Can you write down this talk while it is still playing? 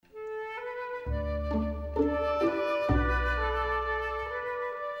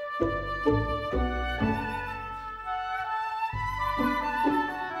Good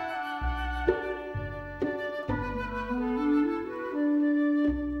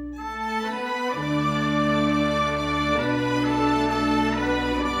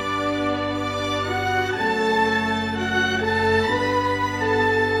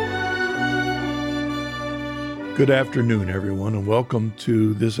afternoon, everyone, and welcome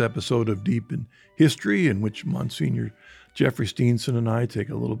to this episode of Deep in History, in which Monsignor Jeffrey Steenson and I take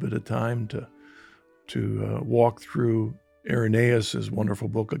a little bit of time to walk through Irenaeus' wonderful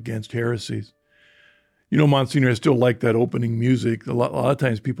book, Against Heresies. You know, Monsignor, I still like that opening music. A lot of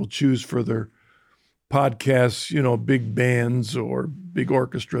times people choose for their podcasts, you know, big bands or big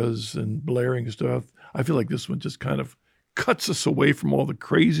orchestras and blaring stuff. I feel like this one just kind of cuts us away from all the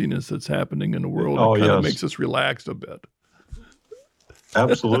craziness that's happening in the world. Oh, it kind of yes. makes us relaxed a bit.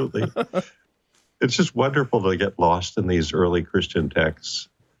 Absolutely. It's just wonderful to get lost in these early Christian texts.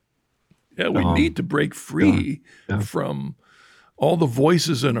 Yeah, we need to break free from all the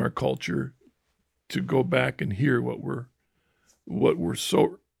voices in our culture to go back and hear what were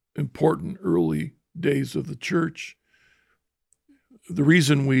so important early days of the church. The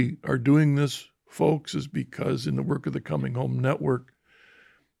reason we are doing this, folks, is because in the work of the Coming Home Network,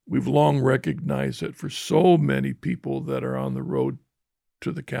 we've long recognized that for so many people that are on the road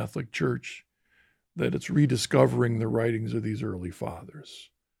to the Catholic Church, that it's rediscovering the writings of these early fathers.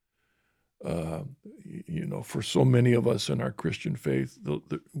 You know, for so many of us in our Christian faith,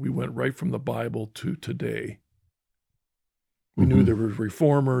 we went right from the Bible to today. We knew there were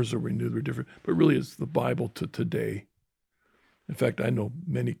reformers, or we knew there were different, but really it's the Bible to today. In fact, I know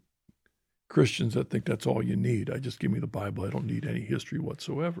many Christians that think that's all you need. I just give me the Bible. I don't need any history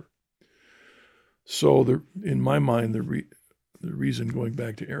whatsoever. So in my mind, the reason going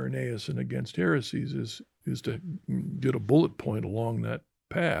back to Irenaeus and Against Heresies is to get a bullet point along that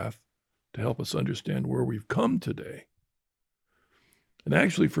path to help us understand where we've come today. And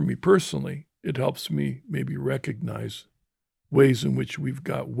actually, for me personally, it helps me maybe recognize ways in which we've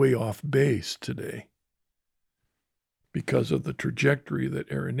got way off base today because of the trajectory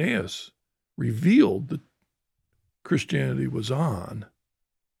that Irenaeus revealed that Christianity was on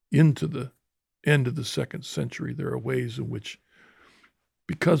into the end of the 2nd century. There are ways in which,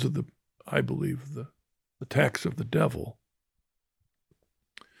 because of I believe, the attacks of the devil,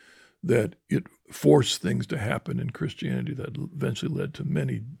 that it forced things to happen in Christianity that eventually led to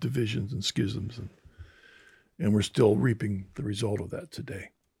many divisions and schisms, and we're still reaping the result of that today.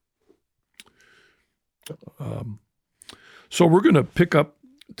 So we're going to pick up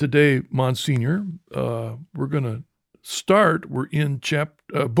today, Monsignor. We're going to start. We're in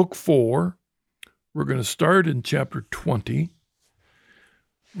book 4. We're going to start in chapter 20.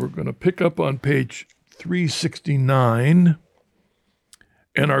 We're going to pick up on page 369.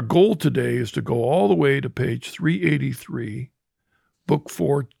 And our goal today is to go all the way to page 383, book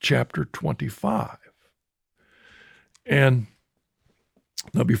 4, chapter 25. And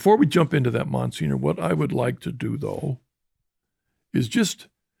now, before we jump into that, Monsignor, what I would like to do, though, is just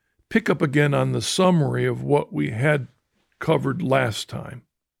pick up again on the summary of what we had covered last time.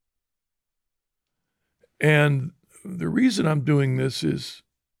 And the reason I'm doing this is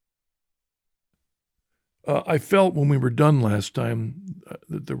I felt when we were done last time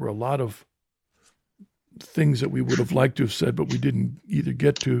that there were a lot of things that we would have liked to have said, but we didn't either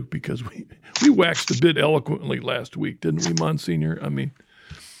get to because we waxed a bit eloquently last week, didn't we, Monsignor? I mean,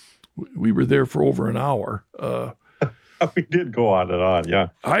 we were there for over an hour. We did go on and on, yeah.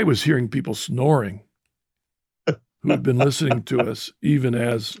 I was hearing people snoring who had been listening to us even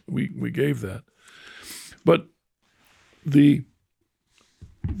as we gave that. But the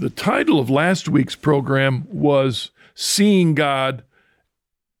title of last week's program was Seeing God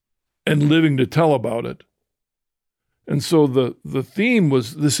and Living to Tell About It. And so the theme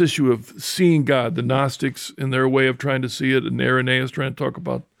was this issue of seeing God, the Gnostics in their way of trying to see it, and Irenaeus trying to talk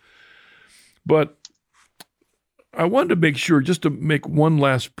about. But I wanted to make sure, just to make one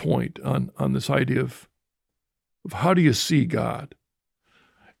last point on this idea of how do you see God?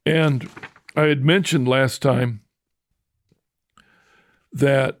 And I had mentioned last time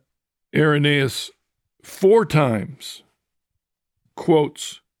that Irenaeus 4 times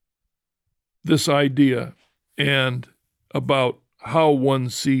quotes this idea and about how one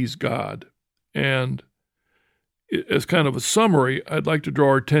sees God. And as kind of a summary, I'd like to draw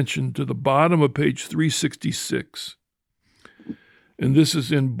our attention to the bottom of page 366. And this is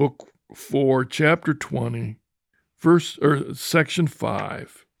in book 4, chapter 20, section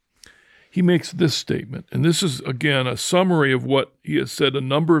 5. He makes this statement, and this is, again, a summary of what he has said a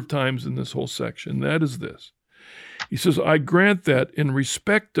number of times in this whole section. That is this. He says, I grant that in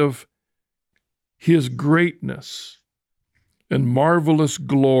respect of his greatness and marvelous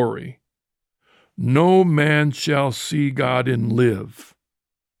glory, no man shall see God and live.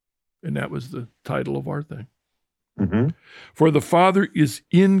 And that was the title of our thing. Mm-hmm. For the Father is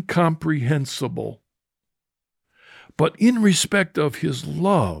incomprehensible, but in respect of his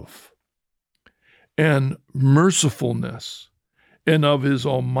love and mercifulness and of his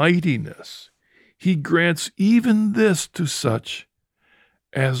almightiness, he grants even this to such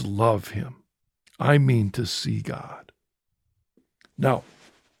as love him. I mean to see God. Now,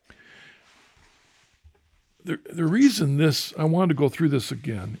 the reason I want to go through this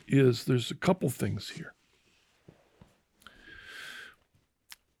again is there's a couple things here.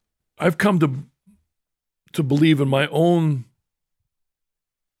 I've come to believe in my own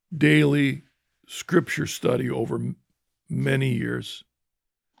daily scripture study over many years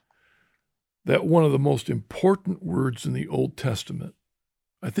that one of the most important words in the Old Testament,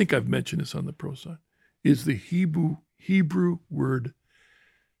 I think I've mentioned this on the Pro Side, is the Hebrew word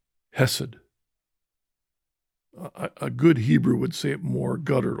hesed. A good Hebrew would say it more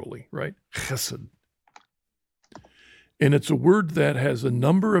gutturally, right? Chesed. And it's a word that has a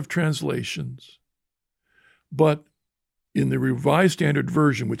number of translations, but in the Revised Standard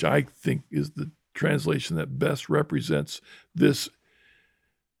Version, which I think is the translation that best represents this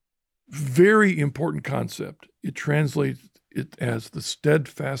very important concept, it translates it as the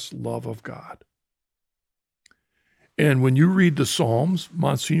steadfast love of God. And when you read the Psalms,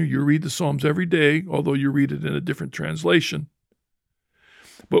 Monsignor, you read the Psalms every day, although you read it in a different translation.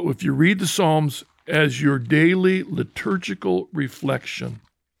 But if you read the Psalms as your daily liturgical reflection,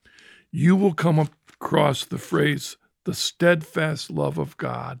 you will come across the phrase, the steadfast love of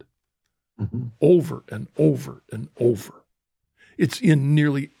God, over and over and over. It's in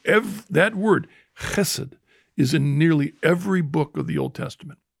nearly that word, chesed, is in nearly every book of the Old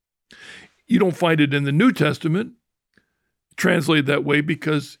Testament. You don't find it in the New Testament translated that way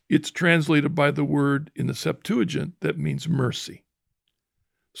because it's translated by the word in the Septuagint that means mercy.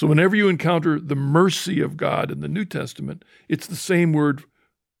 So whenever you encounter the mercy of God in the New Testament, it's the same word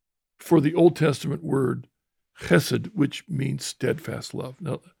for the Old Testament word chesed, which means steadfast love.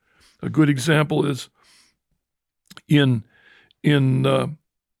 Now, a good example is in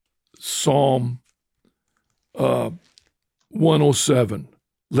Psalm 107.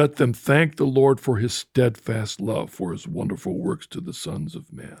 Let them thank the Lord for his steadfast love, for his wonderful works to the sons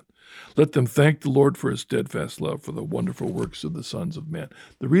of man. Let them thank the Lord for his steadfast love, for the wonderful works of the sons of man.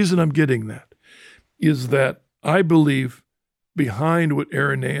 The reason I'm getting that is that I believe behind what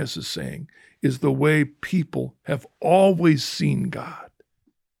Irenaeus is saying is the way people have always seen God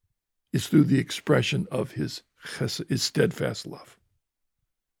is through the expression of his steadfast love.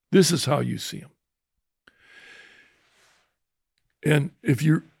 This is how you see him. And if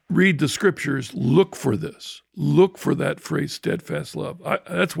you read the scriptures, look for this. Look for that phrase, steadfast love.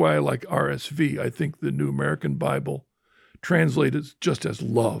 That's why I like RSV. I think the New American Bible translated just as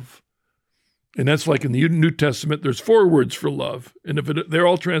love. And that's like in the New Testament, there's 4 words for love. And if they're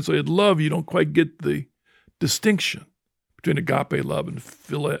all translated love, you don't quite get the distinction between agape love and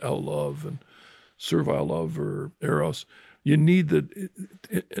phileo love and servile love or eros. You need that.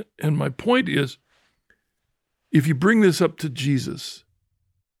 And my point is, if you bring this up to Jesus,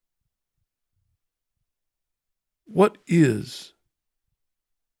 what is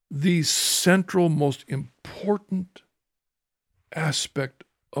the central, most important aspect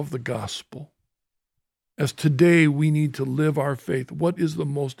of the gospel? As today we need to live our faith, what is the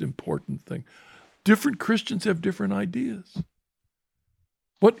most important thing? Different Christians have different ideas.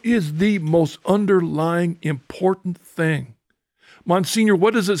 What is the most underlying important thing? Monsignor,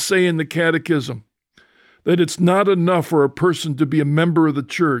 what does it say in the Catechism? That it's not enough for a person to be a member of the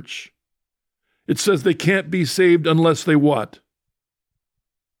church. It says they can't be saved unless they what?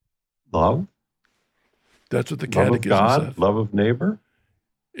 Love. That's what the Catechism says. Love of God, says. love of neighbor.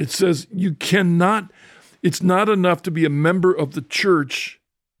 It says it's not enough to be a member of the church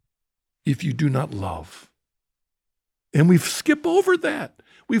if you do not love. And we skip over that.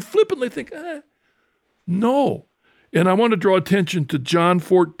 We flippantly think, no. And I want to draw attention to John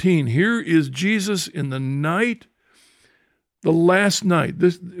 14. Here is Jesus in the night, the last night.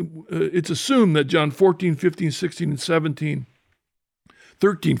 It's assumed that John 14, 15, 16, and 17,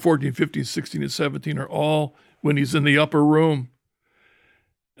 13, 14, 15, 16, and 17 are all when he's in the upper room.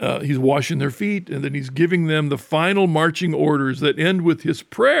 He's washing their feet, and then he's giving them the final marching orders that end with his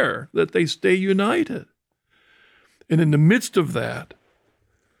prayer that they stay united. And in the midst of that,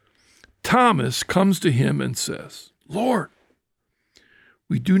 Thomas comes to him and says, Lord,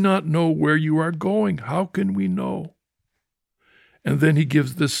 we do not know where you are going. How can we know? And then he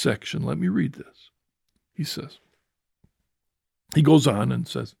gives this section. Let me read this. he says. He goes on and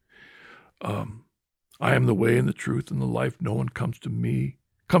says, I am the way and the truth and the life. No one comes to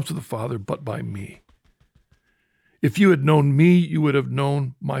the Father but by me. If you had known me, you would have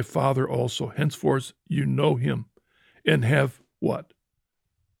known my Father also. Henceforth, you know him and have what?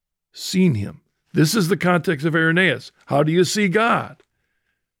 Seen him. This is the context of Irenaeus. How do you see God?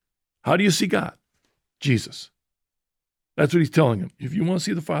 How do you see God? Jesus. That's what he's telling him. If you want to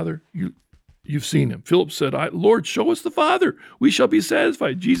see the Father, you've seen him. Philip said, Lord, show us the Father. We shall be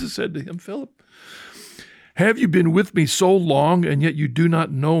satisfied. Jesus said to him, Philip, have you been with me so long, and yet you do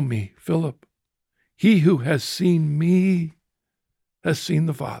not know me, Philip? He who has seen me has seen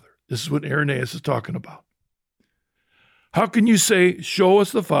the Father. This is what Irenaeus is talking about. How can you say, show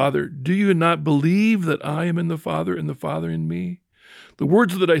us the Father? Do you not believe that I am in the Father and the Father in me? The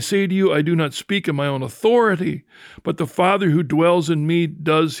words that I say to you, I do not speak in my own authority, but the Father who dwells in me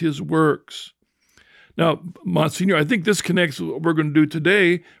does his works. Now, Monsignor, I think this connects with what we're going to do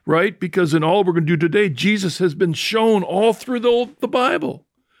today, right? Because in all we're going to do today, Jesus has been shown all through the Bible,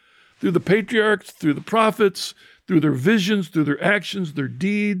 through the patriarchs, through the prophets, through their visions, through their actions, their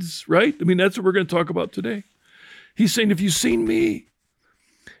deeds, right? I mean, that's what we're going to talk about today. He's saying, have you seen me?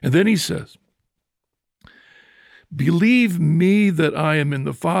 And then he says, believe me that I am in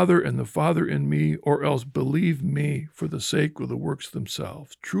the Father and the Father in me, or else believe me for the sake of the works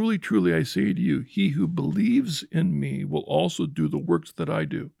themselves. Truly, truly, I say to you, he who believes in me will also do the works that I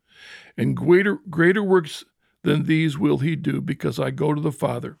do. And greater works than these will he do, because I go to the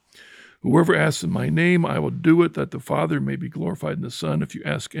Father. Whoever asks in my name, I will do it, that the Father may be glorified in the Son. If you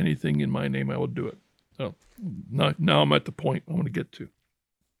ask anything in my name, I will do it. So now I'm at the point I want to get to.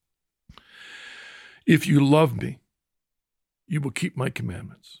 If you love me, you will keep my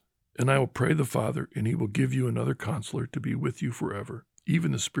commandments, and I will pray the Father, and he will give you another counselor to be with you forever,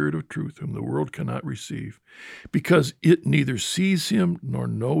 even the Spirit of truth, whom the world cannot receive, because it neither sees him nor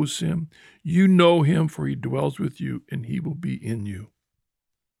knows him. You know him, for he dwells with you, and he will be in you.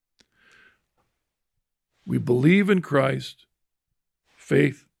 We believe in Christ,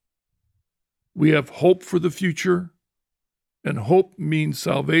 faith. We have hope for the future, and hope means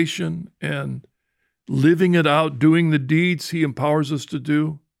salvation and living it out, doing the deeds he empowers us to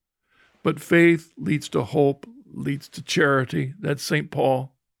do. But faith leads to hope, leads to charity. That's St.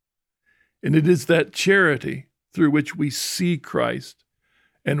 Paul. And it is that charity through which we see Christ,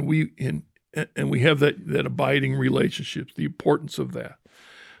 and we have that abiding relationship, the importance of that.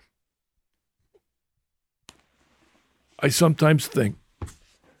 I sometimes think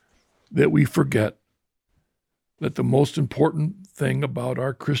that we forget that the most important thing about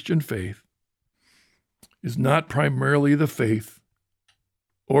our Christian faith is not primarily the faith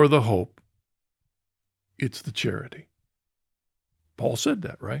or the hope. It's the charity. Paul said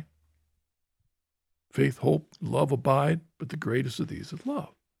that, right? Faith, hope, love abide, but the greatest of these is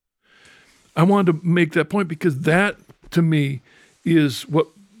love. I wanted to make that point because that, to me, is what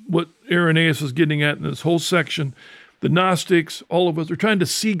Irenaeus is getting at in this whole section. The Gnostics, all of us, are trying to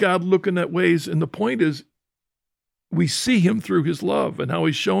see God looking at ways, and the point is we see him through his love and how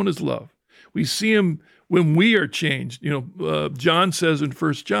he's shown his love. We see him when we are changed. John says in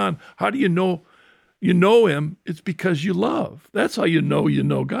 1 John, how do you know him? It's because you love. That's how you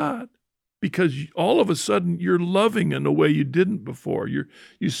know God. Because all of a sudden you're loving in a way you didn't before. You're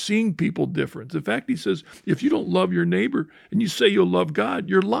seeing people different. In fact, he says, if you don't love your neighbor and you say you'll love God,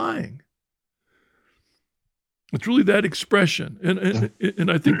 you're lying. It's really that expression. And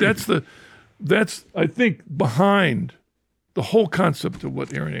I think that's behind the whole concept of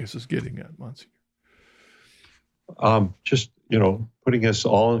what Irenaeus is getting at, Monsignor. Just, putting us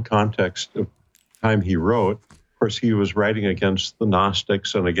all in context of time he wrote, of course, he was writing against the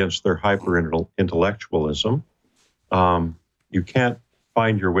Gnostics and against their hyper-intellectualism. You can't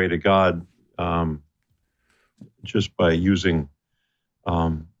find your way to God just by using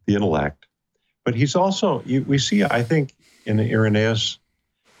the intellect. But he's also, we see, I think, in Irenaeus,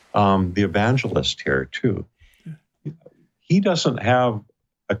 the evangelist here, too. He doesn't have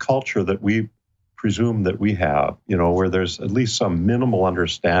a culture that we presume that we have, where there's at least some minimal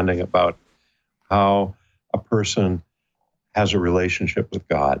understanding about how a person has a relationship with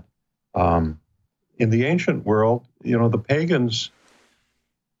God. In the ancient world, the pagans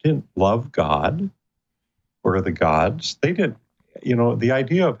didn't love God or the gods. They didn't, the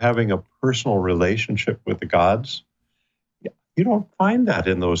idea of having a personal relationship with the gods, you don't find that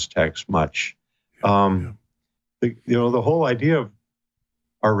in those texts much. The whole idea of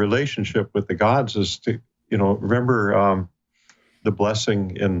our relationship with the gods is to, remember the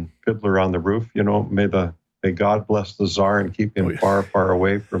blessing in Fiddler on the Roof, may the May God bless the Tsar and keep him far, far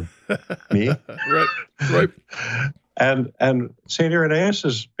away from me. Right. And Saint Irenaeus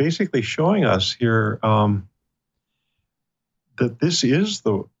is basically showing us here that this is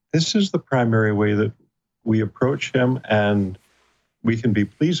the primary way that we approach him, and we can be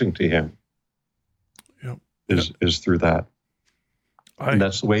pleasing to him. Yep. Is through that, and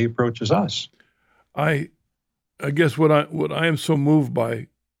that's the way he approaches us. I guess what I am so moved by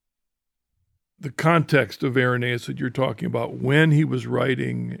the context of Irenaeus that you're talking about, when he was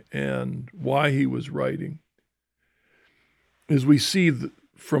writing and why he was writing, is we see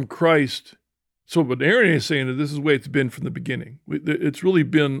from Christ. So what Irenaeus is saying is this is the way it's been from the beginning. It's really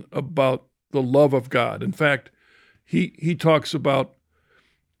been about the love of God. In fact, he talks about,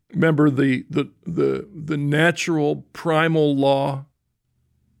 remember the natural primal law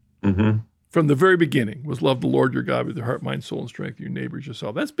from the very beginning was love the Lord your God with your heart, mind, soul, and strength, your neighbors,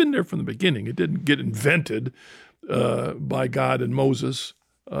 yourself. That's been there from the beginning. It didn't get invented by God and Moses.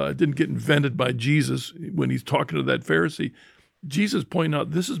 It didn't get invented by Jesus when he's talking to that Pharisee. Jesus pointed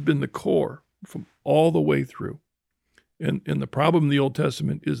out this has been the core from all the way through. And the problem in the Old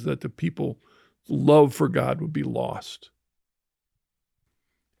Testament is that the people's love for God would be lost.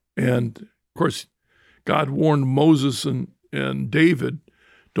 And, of course, God warned Moses and David,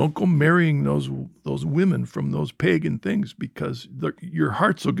 don't go marrying those women from those pagan things because your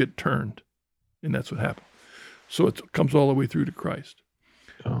hearts will get turned. And that's what happened. So it comes all the way through to Christ.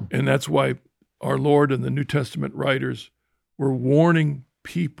 Oh. And that's why our Lord and the New Testament writers were warning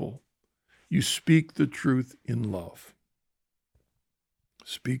people, you speak the truth in love.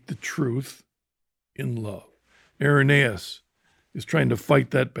 Speak the truth in love. Irenaeus is trying to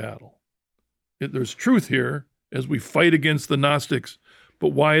fight that battle. There's truth here as we fight against the Gnostics,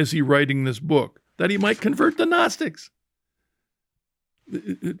 but why is he writing this book? That he might convert the Gnostics.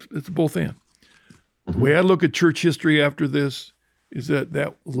 It's both and. The way I look at church history after this is that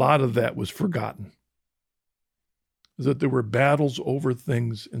a lot of that was forgotten. Is that there were battles over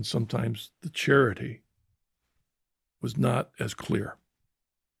things, and sometimes the charity was not as clear.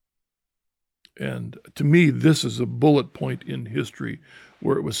 And to me, this is a bullet point in history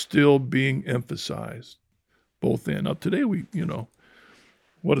where it was still being emphasized, both and. Now, today,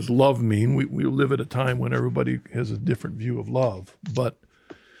 what does love mean? We live at a time when everybody has a different view of love. But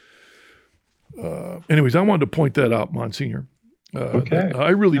anyways, I wanted to point that out, Monsignor. Okay. I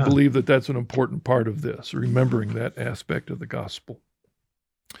really believe that that's an important part of this, remembering that aspect of the gospel.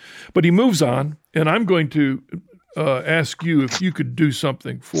 But he moves on, and I'm going to ask you if you could do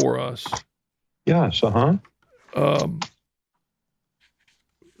something for us. Yes,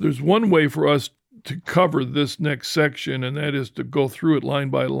 There's one way for us to cover this next section, and that is to go through it line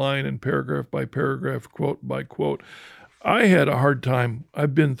by line and paragraph by paragraph, quote by quote. I had a hard time.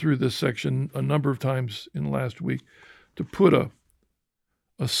 I've been through this section a number of times in the last week. To put a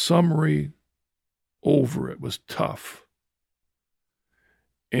summary over it was tough.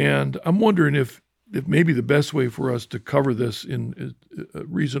 And I'm wondering if maybe the best way for us to cover this in a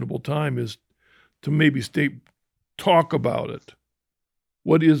reasonable time is to maybe talk about it.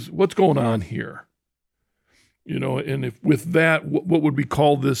 What's going on here? And if with that, what would we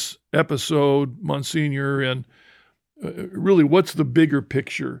call this episode, Monsignor? And really, what's the bigger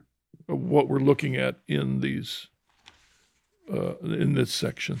picture of what we're looking at in these in this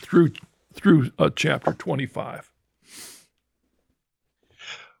section through chapter 25?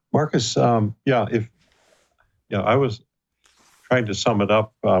 Marcus, I was trying to sum it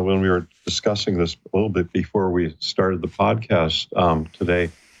up when we were discussing this a little bit before we started the podcast today.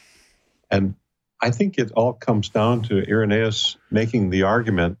 And I think it all comes down to Irenaeus making the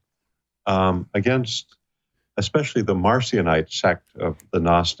argument against especially the Marcionite sect of the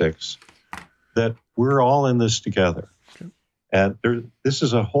Gnostics, that we're all in this together. Okay. And this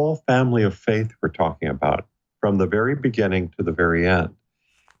is a whole family of faith we're talking about from the very beginning to the very end.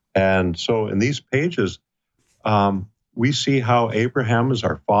 And so in these pages, we see how Abraham is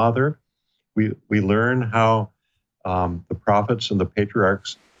our father. We learn how the prophets and the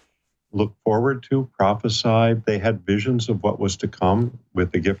patriarchs looked forward to, prophesied. They had visions of what was to come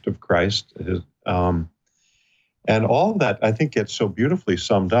with the gift of Christ. And all of that, I think, gets so beautifully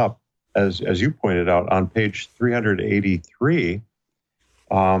summed up, as you pointed out, on page 383.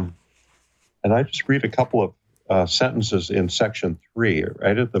 And I just read a couple of sentences in section 3,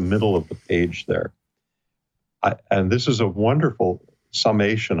 right at the middle of the page there. And this is a wonderful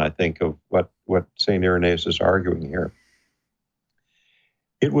summation, I think, of what St. Irenaeus is arguing here.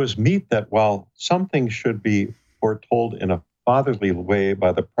 It was meet that while some things should be foretold in a fatherly way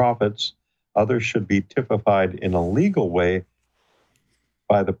by the prophets, others should be typified in a legal way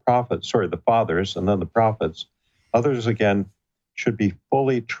by the prophets, the fathers, and then the prophets. Others, again, should be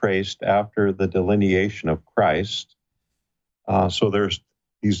fully traced after the delineation of Christ. So there's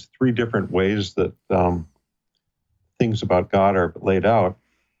these three different ways that things about God are laid out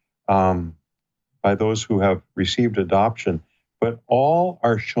by those who have received adoption, but all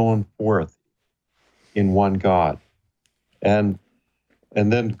are shown forth in one God. And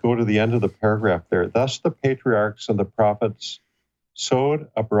then go to the end of the paragraph there. Thus the patriarchs and the prophets sowed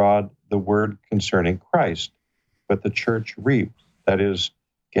abroad the word concerning Christ, but the church reaped, that is,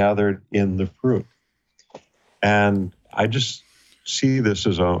 gathered in the fruit. And I just see this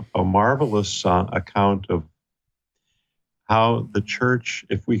as a marvelous account of how the church,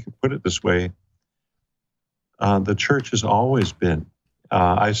 if we could put it this way, the church has always been.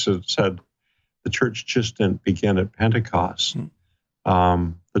 I said the church just didn't begin at Pentecost.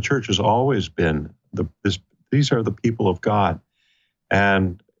 The church has always been. These are the people of God.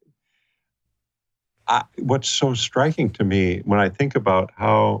 And what's so striking to me when I think about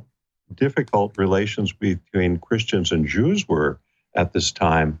how difficult relations between Christians and Jews were at this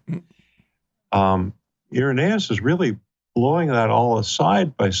time, Irenaeus is really blowing that all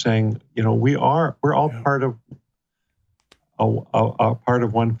aside by saying, we're all part of a part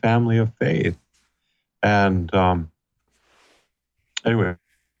of one family of faith. And anyway,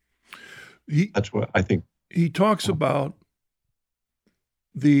 that's what I think. He talks about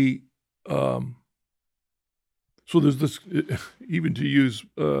the, so there's this, even to use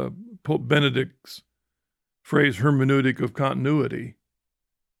Pope Benedict's phrase, hermeneutic of continuity.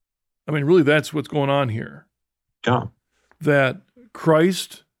 I mean, really, that's what's going on here. Yeah. That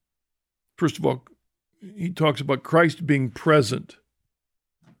Christ, first of all, he talks about Christ being present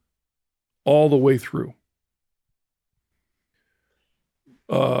all the way through.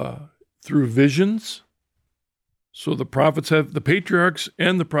 Through visions. So the patriarchs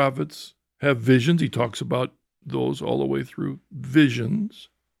and the prophets have visions. He talks about those all the way through. Visions.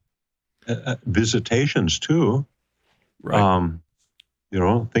 Visitations too. Right.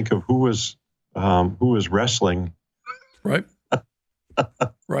 Think of who was wrestling. Right.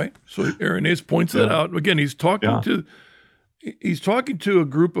 Right. So Irenaeus points that out. Again, he's talking to a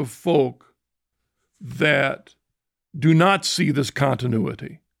group of folk that do not see this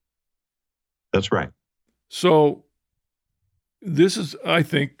continuity. That's right. So this is, I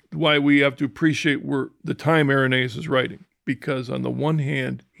think, why we have to appreciate the time Irenaeus is writing. Because on the one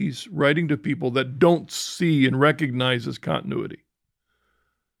hand, he's writing to people that don't see and recognize this continuity.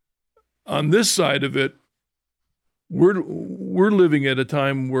 On this side of it, we're living at a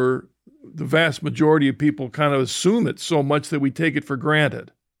time where the vast majority of people kind of assume it so much that we take it for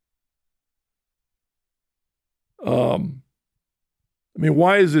granted.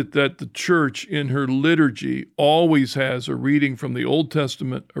 Why is it that the church in her liturgy always has a reading from the Old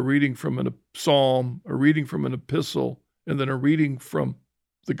Testament, a reading from a psalm, a reading from an epistle, and then a reading from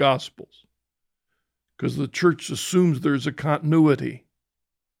the Gospels? Because the church assumes there's a continuity.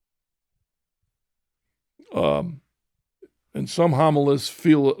 And some homilists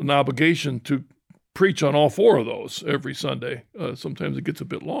feel an obligation to preach on all four of those every Sunday. Sometimes it gets a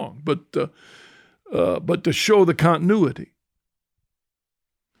bit long, but to show the continuity.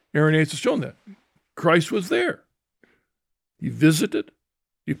 Irenaeus has shown that. Christ was there. He visited,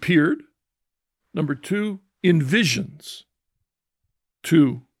 he appeared. Number two, in visions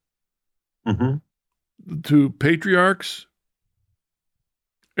to patriarchs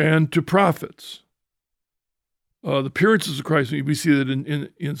and to prophets. The appearances of Christ, we see that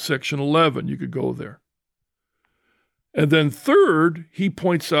in section 11. You could go there. And then third, he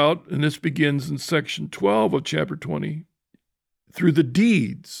points out, and this begins in section 12 of chapter 20, through the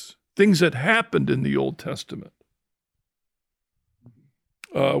deeds, things that happened in the Old Testament.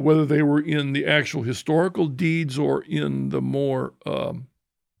 Whether they were in the actual historical deeds or in the more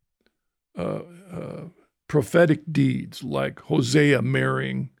prophetic deeds, like Hosea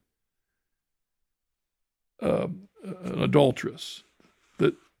marrying an adulteress.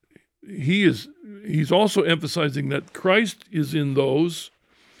 That he's also emphasizing that Christ is in those,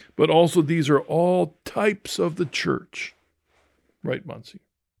 but also these are all types of the church. Right, Monsignor?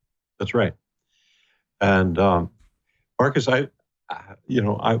 That's right. And Marcus,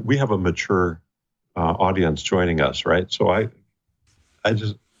 we have a mature audience joining us, right? So I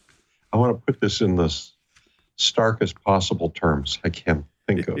want to put this in the starkest possible terms I can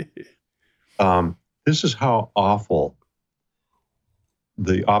think of. This is how awful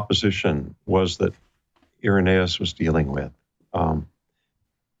the opposition was that Irenaeus was dealing with.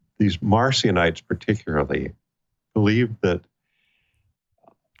 These Marcionites particularly believed that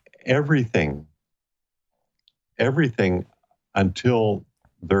everything until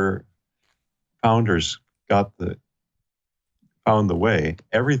their founders found the way,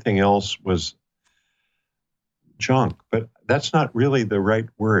 everything else was junk. But that's not really the right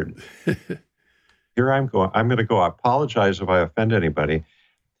word. Here I'm going to go. I apologize if I offend anybody.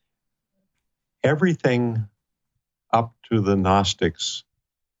 Everything up to the Gnostics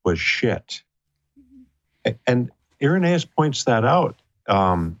was shit. And Irenaeus points that out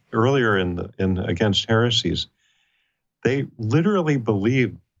earlier in Against Heresies. They literally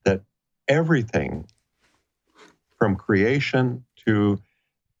believed that everything from creation to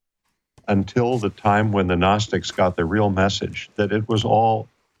until the time when the Gnostics got the real message, that it was all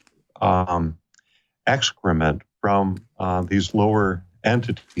excrement from these lower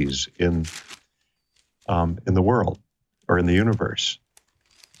entities in the world or in the universe.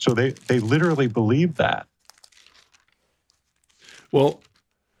 So they literally believed that. Well,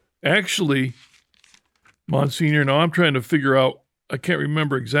 actually, Monsignor, now I'm trying to figure out, I can't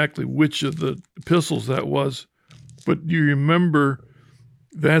remember exactly which of the epistles that was, but do you remember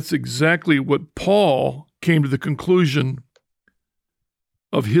that's exactly what Paul came to the conclusion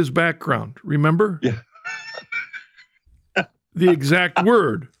of his background. Remember? Yeah. The exact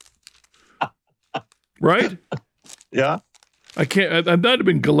word. Right? Yeah. I can't, that might have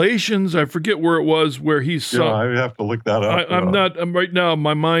been Galatians. I forget where it was where he saw. Yeah, I have to look that up. I'm right now,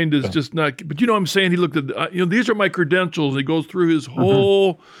 my mind is just not, but you know what I'm saying? He looked at, these are my credentials. He goes through his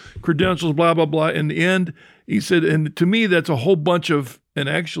whole credentials, blah, blah, blah. In the end, he said, and to me, that's a whole bunch of, and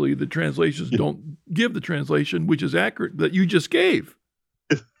actually the translations don't give the translation, which is accurate, that you just gave.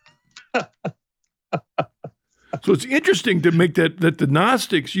 So it's interesting to make that the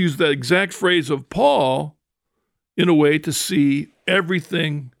Gnostics use that exact phrase of Paul in a way to see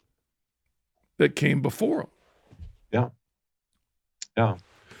everything that came before him. Yeah.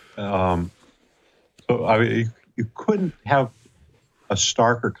 So you couldn't have a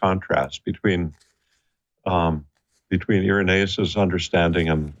starker contrast between Irenaeus'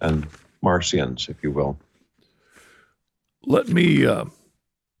 understanding and Marcion's, if you will. Let me to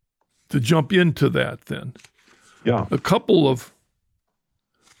jump into that then. Yeah. A couple of,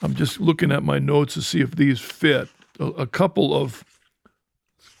 I'm just looking at my notes to see if these fit. A couple of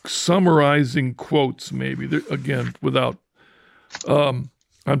summarizing quotes, maybe. Again, without, on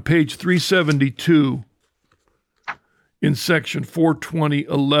page 372 in section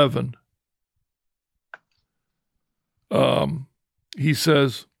 420:11, he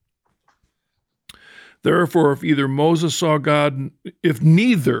says, therefore, if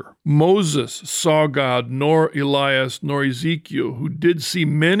neither Moses saw God, nor Elias, nor Ezekiel, who did see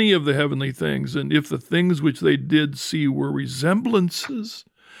many of the heavenly things, and if the things which they did see were resemblances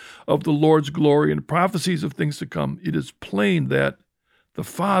of the Lord's glory and prophecies of things to come, it is plain that the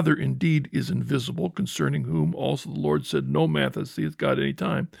Father indeed is invisible, concerning whom also the Lord said, no man that seeth God any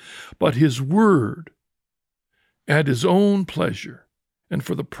time, but his word at his own pleasure, and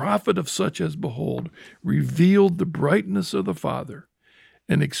for the profit of such as behold, revealed the brightness of the Father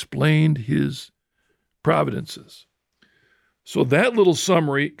and explained his providences. So that little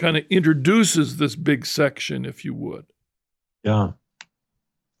summary kind of introduces this big section, if you would. Yeah.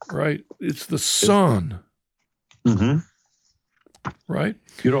 Right? It's the Son. Mm-hmm. Right?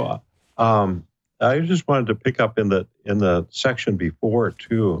 I just wanted to pick up in the section before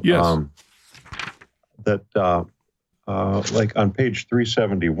too. Yes. Like on page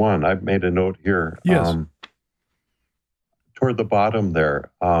 371, I've made a note here. Yes. Toward the bottom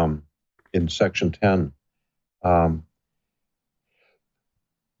there, in section 10,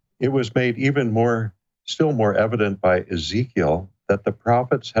 it was made still more evident by Ezekiel that the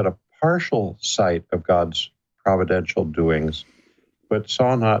prophets had a partial sight of God's providential doings, but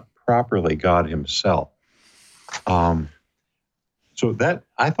saw not properly God himself. So that,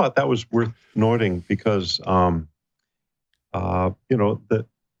 I thought that was worth noting because, that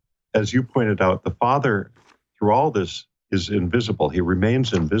as you pointed out, the Father through all this is invisible. He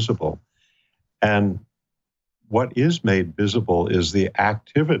remains invisible. And what is made visible is the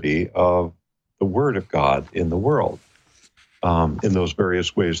activity of the Word of God in the world, in those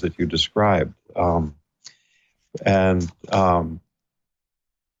various ways that you described.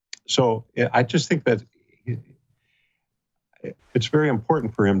 So I just think that it's very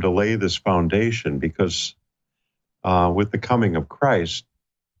important for him to lay this foundation because with the coming of Christ,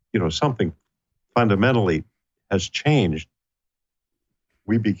 something fundamentally has changed.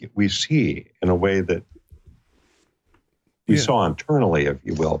 We see in a way that we saw internally, if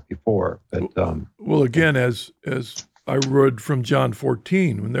you will, before. But well, again, as I read from John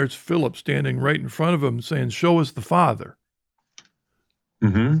 14, when there's Philip standing right in front of him saying, "Show us the Father."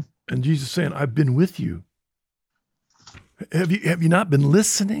 Mm-hmm. And Jesus saying, "I've been with you." Have you not been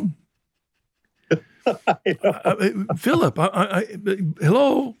listening? Philip,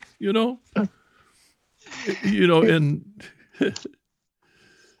 hello, and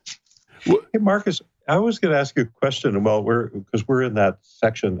Hey, Marcus, I was going to ask you a question. Well, because we're in that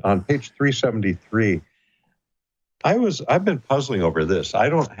section on page 373. I've been puzzling over this. I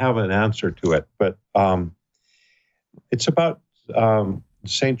don't have an answer to it, but it's about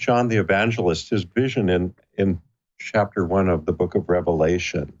St. John the Evangelist, his vision in chapter 1 of the book of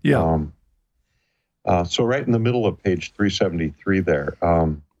Revelation. Yeah. So right in the middle of page 373 there.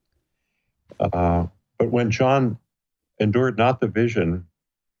 But when John endured not the vision,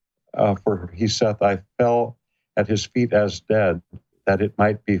 for he saith, I fell at his feet as dead, that it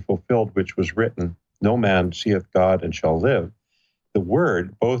might be fulfilled which was written, no man seeth God and shall live. The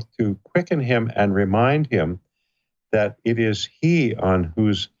word, both to quicken him and remind him that it is he on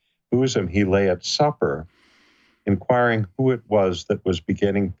whose bosom he lay at supper, inquiring who it was that was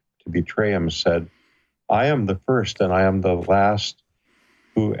beginning to betray him, said, I am the first and I am the last,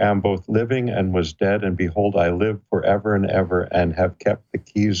 who am both living and was dead, and behold, I live forever and ever, and have kept the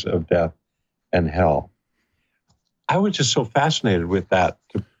keys of death and hell. I was just so fascinated with that,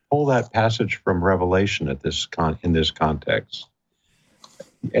 to pull that passage from Revelation in this context.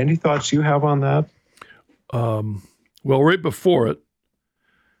 Any thoughts you have on that? Well, right before it,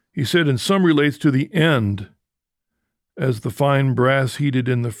 he said, and some relates to the end, as the fine brass heated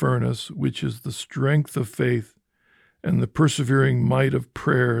in the furnace, which is the strength of faith and the persevering might of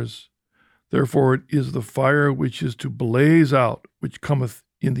prayers. Therefore it is the fire which is to blaze out, which cometh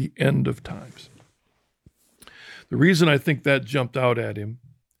in the end of times. The reason I think that jumped out at him,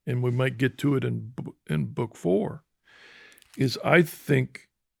 and we might get to it in book 4, is I think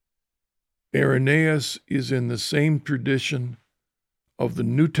Irenaeus is in the same tradition of the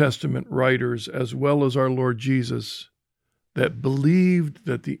New Testament writers, as well as our Lord Jesus, that believed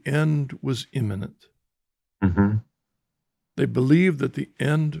that the end was imminent. Mm-hmm. They believed that the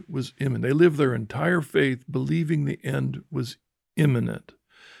end was imminent. They lived their entire faith believing the end was imminent.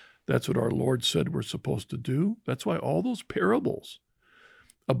 That's what our Lord said we're supposed to do. That's why all those parables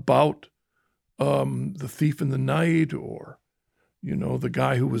about the thief in the night, or, the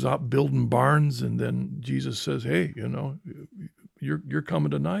guy who was out building barns, and then Jesus says, hey, you're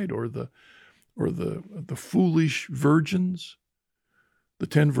coming tonight, or the foolish virgins, the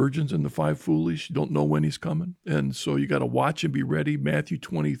 10 virgins and the 5 foolish, you don't know when he's coming. And so you got to watch and be ready. Matthew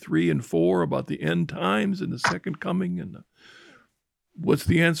 23 and 4 about the end times and the second coming. And what's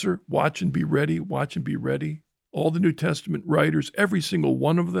the answer? Watch and be ready. Watch and be ready. All the New Testament writers, every single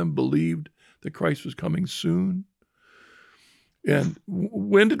one of them believed that Christ was coming soon. And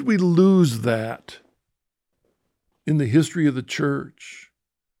when did we lose that in the history of the church?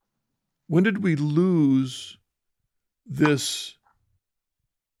 When did we lose this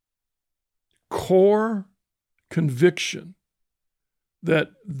core conviction that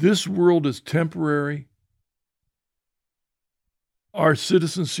this world is temporary, our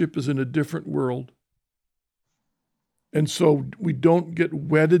citizenship is in a different world, and so we don't get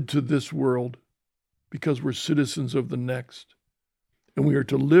wedded to this world because we're citizens of the next, and we are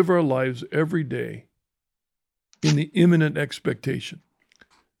to live our lives every day in the imminent expectation.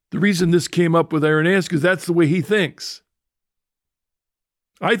 The reason this came up with Irenaeus is because that's the way he thinks,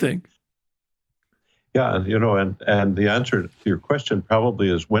 I think. Yeah, and the answer to your question probably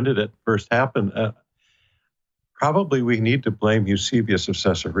is, when did it first happen? Probably we need to blame Eusebius of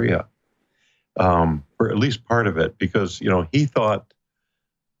Caesarea for at least part of it, because, he thought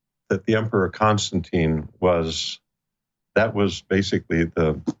that the Emperor Constantine was basically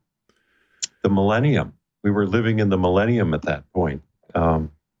the millennium. We were living in the millennium at that point. The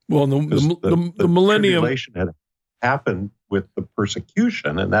millennium tribulation had happened with the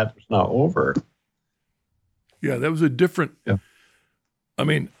persecution, and that was not over. Yeah, that was a different. Yeah.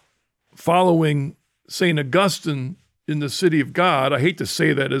 Following St. Augustine in the City of God, I hate to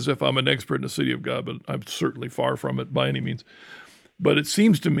say that as if I'm an expert in the City of God, but I'm certainly far from it by any means. But it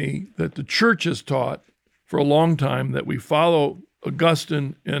seems to me that the church has taught for a long time that we follow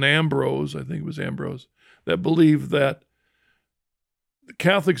Augustine and Ambrose, I think it was Ambrose, that believe that the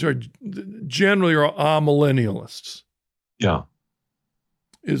Catholics are generally amillennialists. Yeah.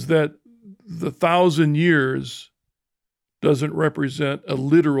 Is that the 1,000 years doesn't represent a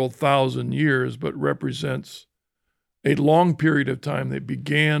literal 1,000 years, but represents a long period of time that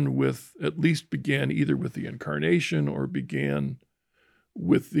began either with the incarnation or began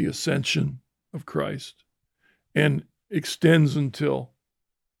with the ascension of Christ, and extends until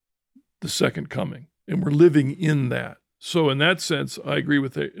the second coming. And we're living in that. So in that sense, I agree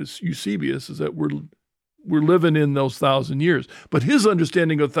with Eusebius, is that we're living in those 1,000 years. But his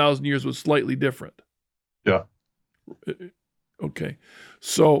understanding of 1,000 years was slightly different. Yeah. Okay.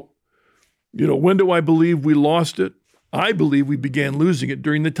 So, when do I believe we lost it? I believe we began losing it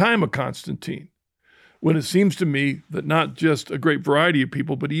during the time of Constantine, when it seems to me that not just a great variety of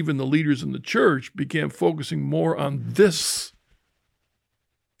people, but even the leaders in the church began focusing more on this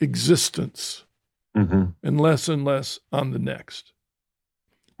existence and less on the next.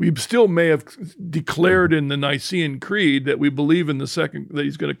 We still may have declared in the Nicene Creed that we believe in that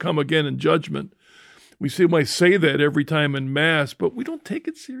he's going to come again in judgment. We might say that every time in Mass, but we don't take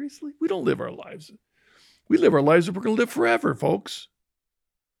it seriously. We don't live our lives. We live our lives that we're going to live forever, folks.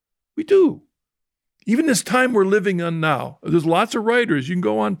 We do. Even this time we're living on now, there's lots of writers. You can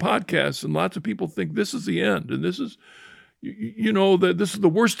go on podcasts, and lots of people think this is the end, and this is, that this is the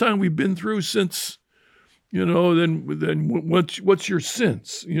worst time we've been through since, then what's your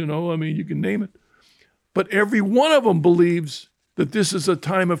since? You can name it. But every one of them believes that this is a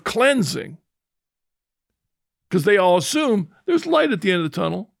time of cleansing, because they all assume there's light at the end of the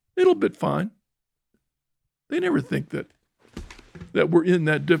tunnel. It'll be fine. They never think that we're in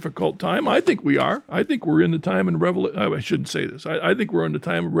that difficult time. I think we are. I think we're in the time in Revelation. I shouldn't say this. I think we're in the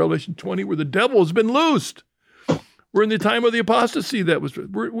time of Revelation 20 where the devil has been loosed. We're in the time of the apostasy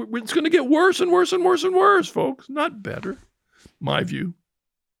it's going to get worse and worse and worse and worse, folks. Not better. My view.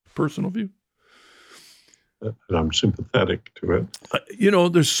 Personal view. And I'm sympathetic to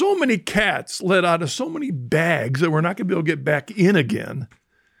it. There's so many cats let out of so many bags that we're not going to be able to get back in again.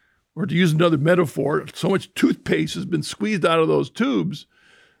 Or to use another metaphor, so much toothpaste has been squeezed out of those tubes.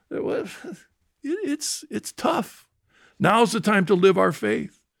 It's tough. Now's the time to live our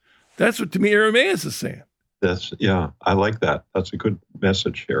faith. That's what, to me, Irenaeus is saying. I like that. That's a good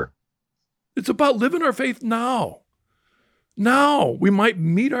message here. It's about living our faith now. Now. We might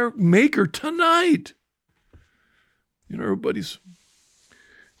meet our Maker tonight. Everybody's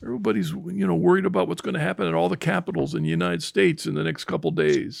worried about what's going to happen at all the capitals in the United States in the next couple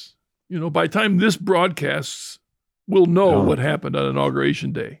days. By the time this broadcasts, we'll know what happened on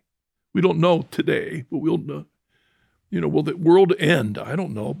Inauguration Day. We don't know today, but we'll know. Will the world end? I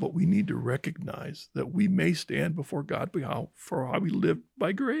don't know, but we need to recognize that we may stand before God for how we live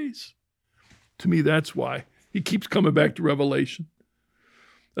by grace. To me, that's why he keeps coming back to Revelation.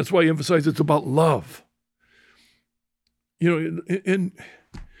 That's why he emphasizes it's about love. And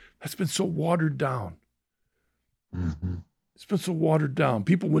that's been so watered down. Mm-hmm. It's been so watered down.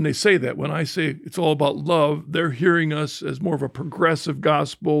 People, when they say that, when I say it's all about love, they're hearing us as more of a progressive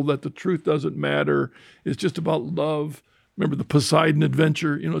gospel, that the truth doesn't matter. It's just about love. Remember the Poseidon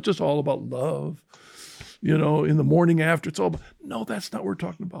adventure? It's just all about love. In the morning after, it's all about... No, that's not what we're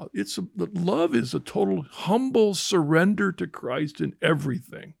talking about. Love is a total humble surrender to Christ in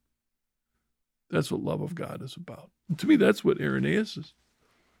everything. That's what love of God is about. And to me, that's what Irenaeus is.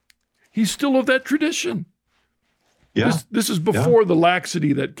 He's still of that tradition. Yeah. This is before the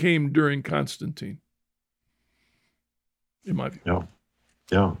laxity that came during Constantine, in my view.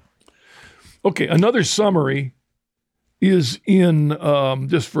 Yeah. Okay, another summary is in,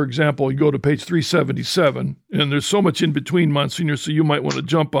 just for example, you go to page 377, and there's so much in between, Monsignor, so you might want to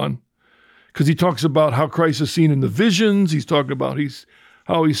jump on, because he talks about how Christ is seen in the visions. He's talking about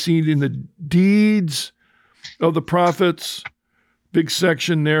how he's seen in the deeds of the prophets. Big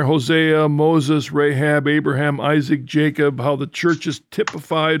section there, Hosea, Moses, Rahab, Abraham, Isaac, Jacob, how the church is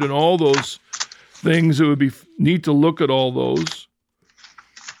typified and all those things. It would be neat to look at all those.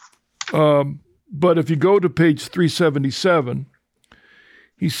 But if you go to page 377,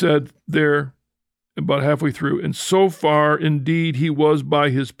 he said there, about halfway through, and so far, indeed, he was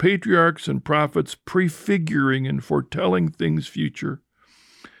by his patriarchs and prophets prefiguring and foretelling things future,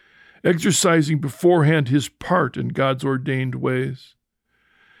 exercising beforehand his part in God's ordained ways,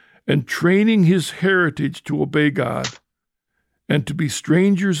 and training his heritage to obey God, and to be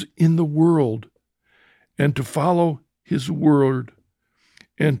strangers in the world, and to follow his word,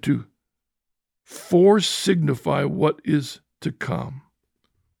 and to foresignify what is to come.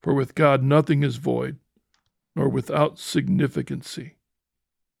 For with God nothing is void, nor without significancy.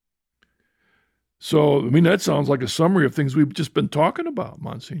 So, that sounds like a summary of things we've just been talking about,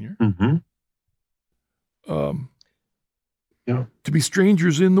 Monsignor. Mm-hmm. To be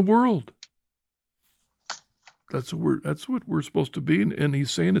strangers in the world. That's what we're supposed to be. And he's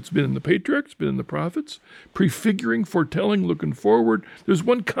saying it's been in the patriarchs, it's been in the prophets, prefiguring, foretelling, looking forward. There's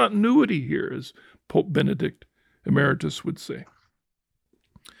one continuity here, as Pope Benedict Emeritus would say.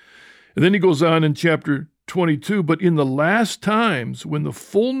 And then he goes on in chapter 22, but in the last times, when the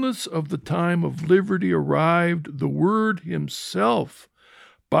fullness of the time of liberty arrived, the Word himself,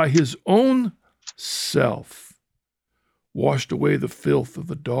 by his own himself washed away the filth of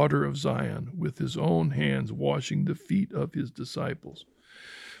the daughter of Zion with his own hands, washing the feet of his disciples.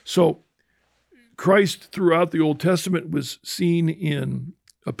 So Christ throughout the Old Testament was seen in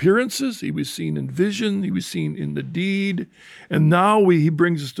appearances, he was seen in vision, he was seen in the deed, and now he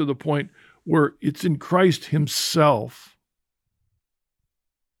brings us to the point where it's in Christ himself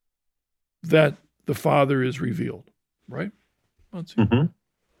that the Father is revealed, right? Let's see. Mm-hmm.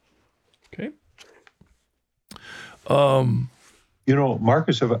 Okay.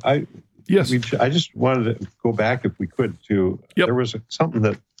 Marcus, Yes. I just wanted to go back, if we could, to there was something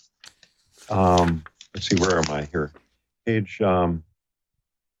that. Let's see, where am I here? Page.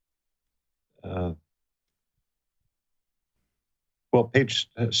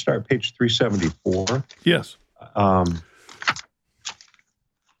 Start page 374. Yes.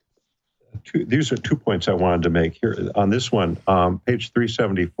 These are 2 points I wanted to make here on this one. Page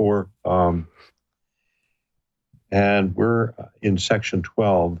 374. And we're in section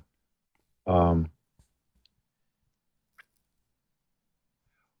 12.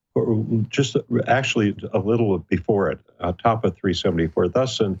 Just actually a little before it, top of 374.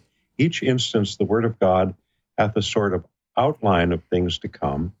 Thus, in each instance, the word of God hath a sort of outline of things to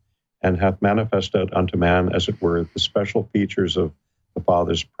come, and hath manifested unto man, as it were, the special features of the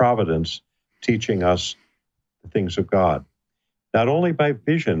Father's providence, teaching us the things of God. Not only by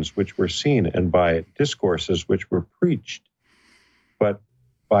visions which were seen and by discourses which were preached, but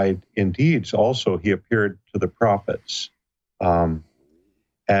by in deeds also he appeared to the prophets.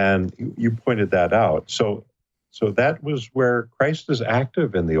 And you pointed that out. So that was where Christ is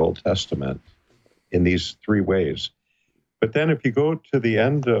active in the Old Testament in these three ways. But then if you go to the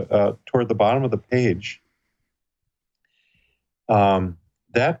end, toward the bottom of the page,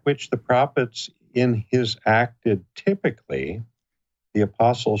 that which the prophets in his act did typically, the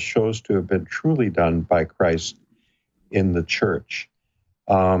apostles shows to have been truly done by Christ in the church.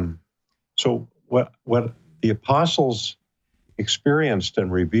 So what the apostles experienced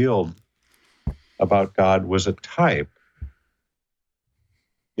and revealed about God was a type.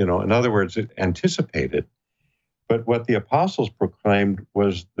 In other words, it anticipated. But what the apostles proclaimed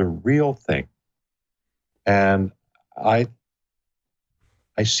was the real thing. And I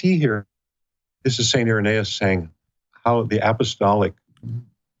see here, this is St. Irenaeus saying how the apostolic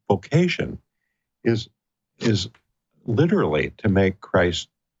vocation is literally to make Christ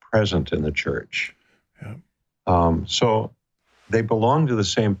present in the church. Yeah. So they belong to the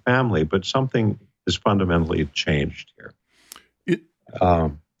same family, but something is fundamentally changed here.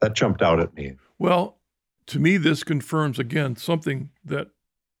 That jumped out at me. Well, to me, this confirms, again, something that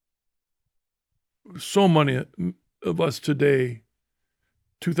so many of us today,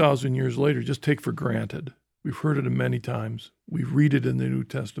 2,000 years later, just take for granted. We've heard it many times. We read it in the New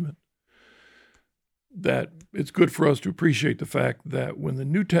Testament. That it's good for us to appreciate the fact that when the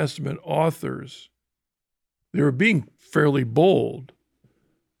New Testament authors, they were being fairly bold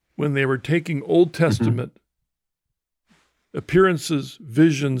when they were taking Old Testament appearances,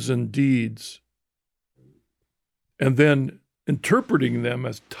 visions, and deeds, and then interpreting them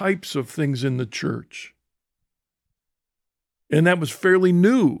as types of things in the church. And that was fairly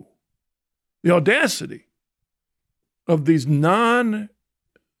new. The audacity of these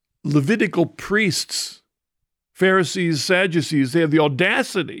non-Levitical priests, Pharisees, Sadducees, they have the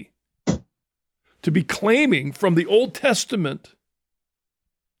audacity to be claiming from the Old Testament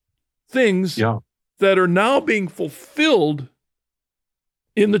things that are now being fulfilled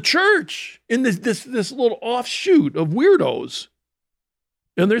in the church, in this little offshoot of weirdos.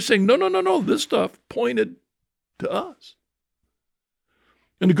 And they're saying, no, this stuff pointed to us.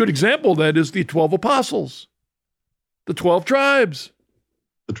 And a good example of that is the 12 apostles, the 12 tribes.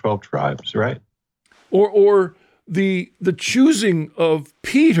 The 12 tribes, right. Or the choosing of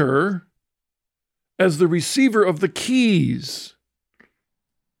Peter as the receiver of the keys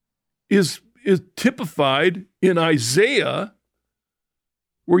is typified in Isaiah,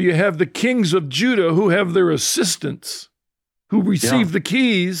 where you have the kings of Judah who have their assistants who receive the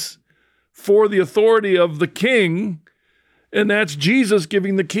keys for the authority of the king, and that's Jesus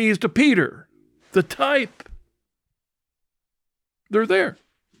giving the keys to Peter, the type. They're there.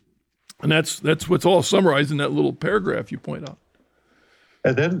 And that's what's all summarized in that little paragraph you point out.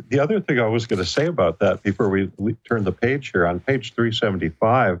 And then the other thing I was going to say about that before we turn the page here, on page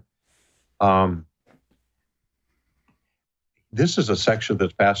 375, this is a section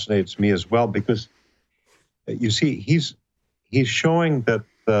that fascinates me as well, because you see, he's showing that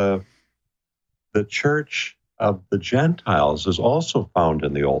the church of the Gentiles is also found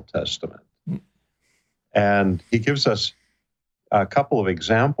in the Old Testament. And he gives us a couple of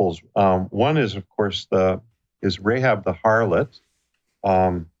examples. One is, of course, is Rahab the harlot.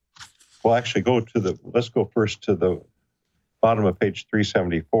 We'll actually let's go first to the bottom of page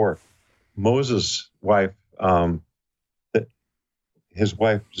 374. Moses' wife, his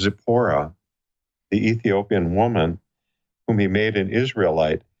wife Zipporah, the Ethiopian woman whom he made an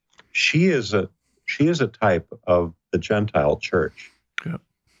Israelite, she is a type of the Gentile church,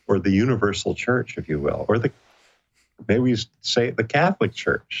 or the universal church, if you will, or maybe we say the Catholic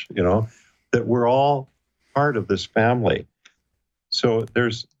Church. That we're all part of this family. So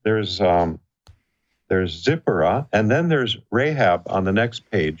there's Zipporah, and then there's Rahab on the next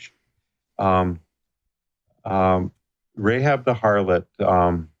page. Rahab the harlot,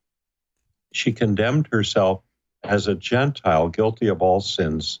 she condemned herself as a Gentile guilty of all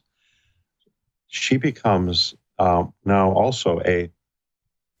sins. She becomes now also a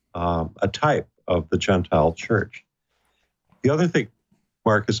type of the Gentile church. The other thing,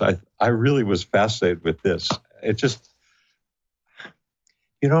 Marcus, I really was fascinated with this. It just,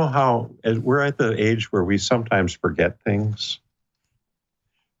 how we're at the age where we sometimes forget things.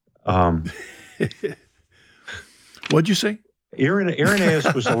 What'd you say?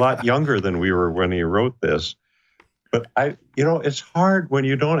 Irenaeus was a lot younger than we were when he wrote this. But it's hard when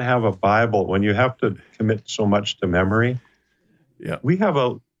you don't have a Bible, when you have to commit so much to memory. Yeah. We have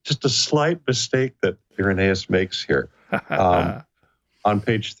just a slight mistake that Irenaeus makes here. On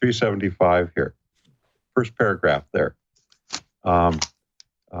page 375 here, first paragraph there.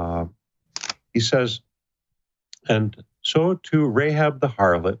 He says, and so too Rahab the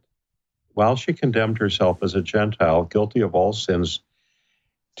harlot, while she condemned herself as a Gentile guilty of all sins,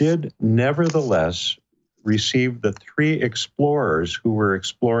 did nevertheless receive the 3 explorers who were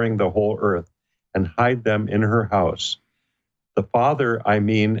exploring the whole earth and hide them in her house. The Father,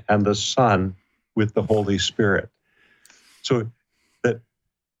 and the Son with the Holy Spirit. So that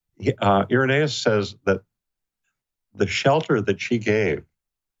Irenaeus says that the shelter that she gave,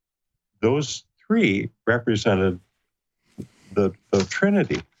 those 3 represented the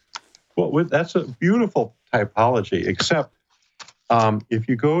Trinity. Well, that's a beautiful typology, except if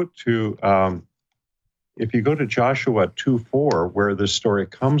you go to Joshua 2:4, where this story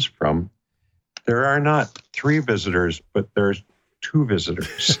comes from, there are not 3 visitors, but there's 2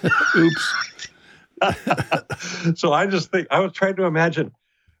 visitors. Oops. So I was trying to imagine,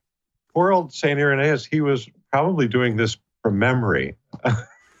 poor old St. Irenaeus, he was probably doing this from memory.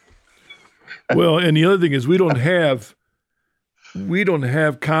 Well, and the other thing is we don't have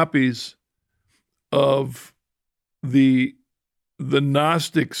copies of the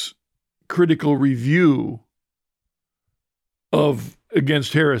Gnostics' critical review of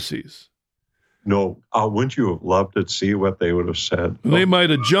Against Heresies. No, wouldn't you have loved to see what they would have said? They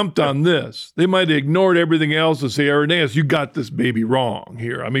might have jumped on this. They might have ignored everything else and say, Irenaeus, you got this baby wrong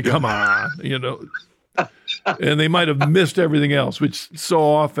here. I mean, come on, And they might have missed everything else, which so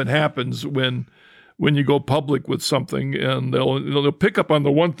often happens when you go public with something, and they'll pick up on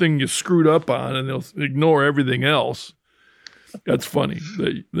the one thing you screwed up on, and they'll ignore everything else. That's funny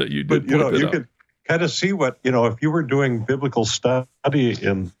that you did. But you could kind of see what if you were doing biblical study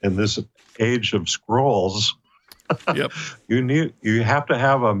in this age of scrolls. Yep. You have to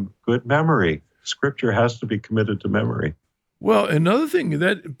have a good memory. Scripture has to be committed to memory. Well, another thing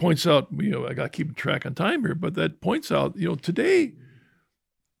that points out, I got to keep track on time here, but that points out, today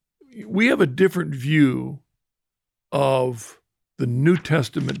we have a different view of the New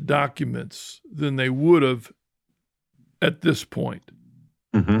Testament documents than they would have at this point.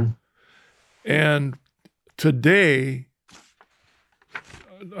 Mm-hmm. And today,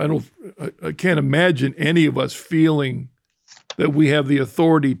 I can't imagine any of us feeling that we have the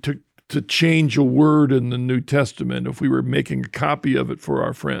authority to change a word in the New Testament if we were making a copy of it for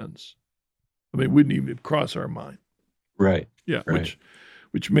our friends. I mean, it wouldn't even cross our mind. Right. Yeah, right.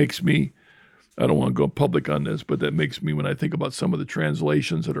 Which makes me, I don't want to go public on this, but that makes me, when I think about some of the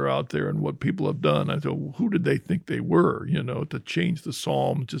translations that are out there and what people have done, I go, well, who did they think they were, to change the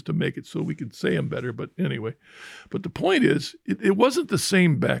Psalms just to make it so we could say them better. But anyway, the point is, it wasn't the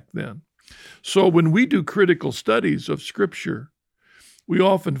same back then. So when we do critical studies of Scripture, we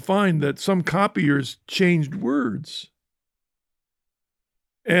often find that some copiers changed words.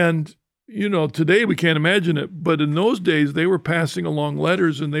 And today we can't imagine it, but in those days they were passing along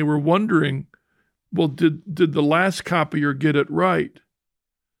letters and they were wondering, well, did the last copier get it right?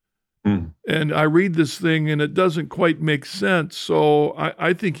 Mm. And I read this thing and it doesn't quite make sense. So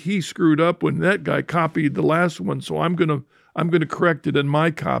I think he screwed up when that guy copied the last one. So I'm gonna correct it in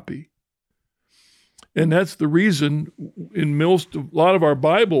my copy. And that's the reason in a lot of our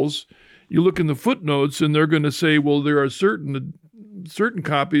Bibles, you look in the footnotes and they're going to say, well, there are certain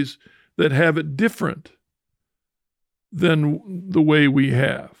copies that have it different than the way we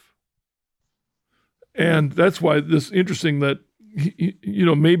have. And that's why this interesting that,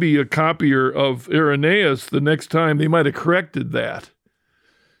 maybe a copier of Irenaeus, the next time they might have corrected that.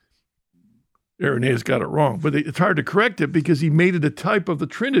 Irenaeus got it wrong, but it's hard to correct it because he made it a type of the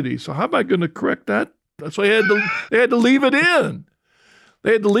Trinity. So how am I going to correct that? That's why they had to leave it in.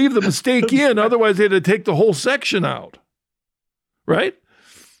 They had to leave the mistake in. Otherwise, they had to take the whole section out. Right?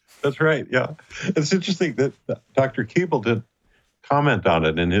 That's right. Yeah. It's interesting that Dr. Keeble did comment on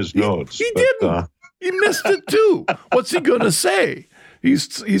it in his notes. He didn't. He missed it too. What's he going to say?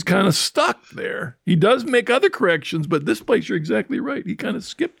 He's kind of stuck there. He does make other corrections, but this place, you're exactly right. He kind of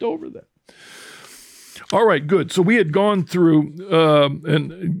skipped over that. All right, good. So we had gone through,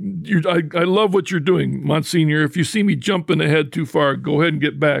 I love what you're doing, Monsignor. If you see me jumping ahead too far, go ahead and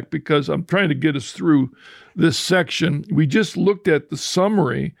get back because I'm trying to get us through this section. We just looked at the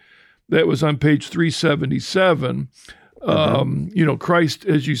summary that was on page 377. Christ,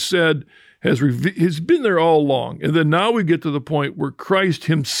 as you said, has been there all along. And then now we get to the point where Christ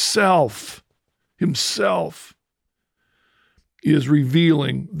himself is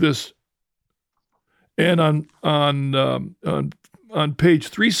revealing this. And on page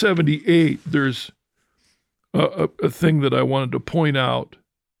 378, there's a thing that I wanted to point out,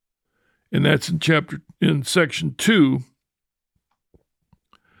 and that's in section 2.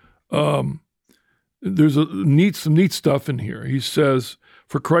 There's some neat stuff in here. He says,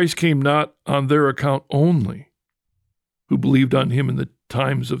 "For Christ came not on their account only, who believed on him in the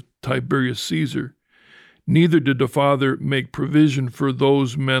times of Tiberius Caesar. Neither did the Father make provision for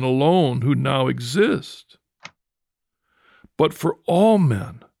those men alone who now exist, but for all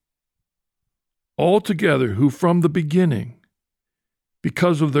men, altogether, who from the beginning,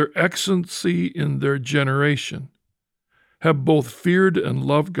 because of their excellency in their generation, have both feared and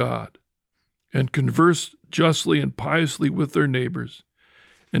loved God, and conversed justly and piously with their neighbors,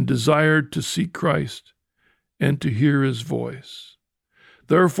 and desired to see Christ and to hear his voice.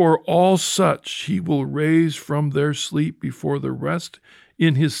 Therefore, all such he will raise from their sleep before the rest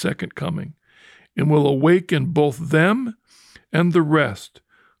in his second coming, and will awaken both them and the rest,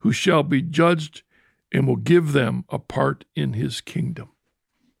 who shall be judged, and will give them a part in his kingdom."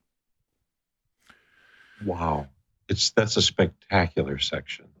 Wow. That's a spectacular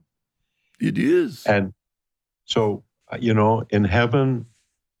section. It is. And so, in heaven,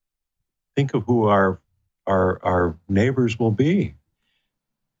 think of who our neighbors will be.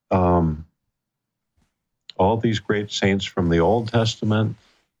 All these great saints from the Old Testament.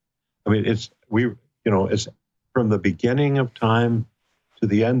 I mean, it's from the beginning of time to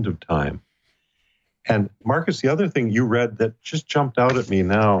the end of time. And Marcus, the other thing you read that just jumped out at me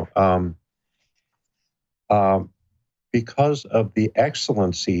now, because of the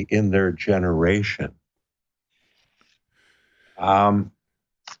excellency in their generation,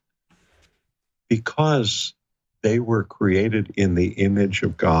 because they were created in the image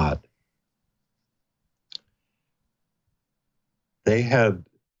of God. They had,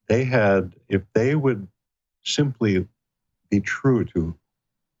 if they would simply be true to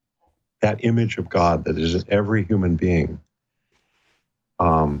that image of God that is in every human being,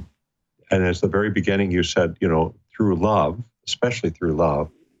 and as the very beginning you said, through love, especially through love,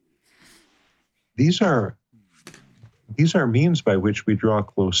 these are means by which we draw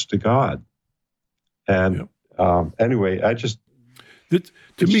close to God. And anyway, it's just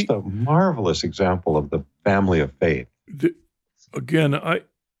a marvelous example of the family of faith. Again, I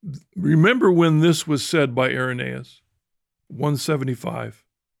remember when this was said by Irenaeus, 175,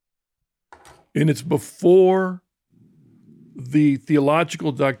 and it's before the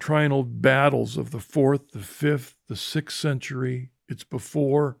theological doctrinal battles of the 4th, the 5th, the 6th century. It's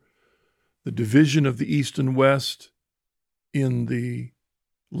before the division of the East and West in the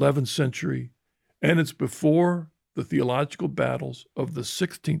 11th century. And it's before the theological battles of the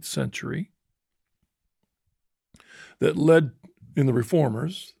 16th century that led in the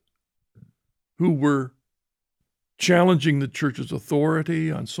reformers, who were challenging the church's authority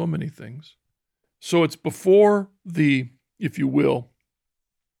on so many things. So it's before the, if you will,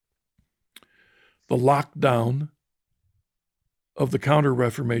 the lockdown of the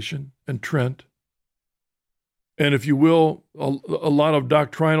Counter-Reformation and Trent, and if you will, a lot of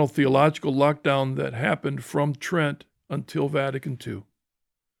doctrinal theological lockdown that happened from Trent until Vatican II.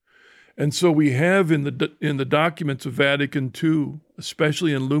 And so we have in the documents of Vatican II,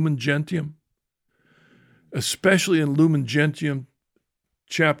 especially in Lumen Gentium,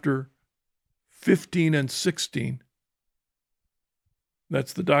 chapter 15 and 16,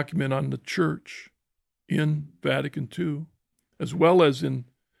 That's the document on the church in Vatican II, as well as in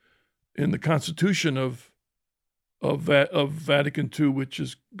the Constitution of Vatican II, which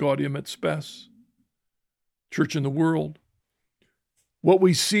is Gaudium et Spes, Church in the World. What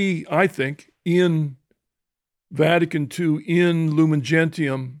we see, I think, in Vatican II, in Lumen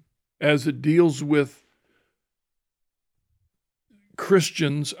Gentium, as it deals with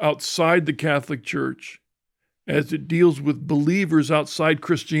Christians outside the Catholic Church, as it deals with believers outside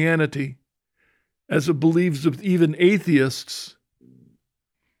Christianity, as it believes with even atheists,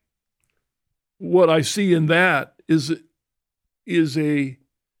 what I see in that is an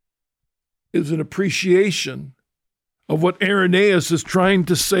appreciation of what Irenaeus is trying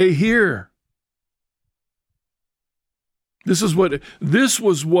to say here. This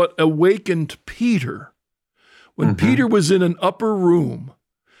was what awakened Peter. When Peter was in an upper room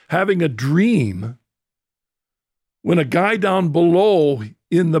having a dream, when a guy down below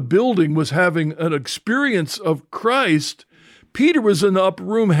in the building was having an experience of Christ, Peter was in the upper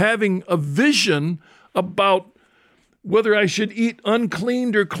room having a vision about whether I should eat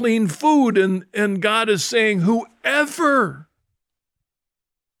unclean or clean food. And God is saying, whoever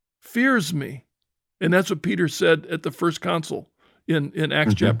fears me. And that's what Peter said at the first council in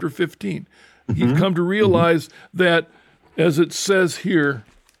Acts chapter 15. He'd come to realize that, as it says here,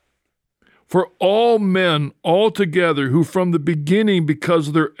 for all men altogether who from the beginning,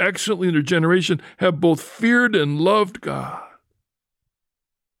 because they're excellently in their generation, have both feared and loved God.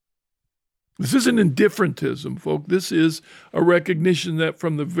 This isn't indifferentism, folk. This is a recognition that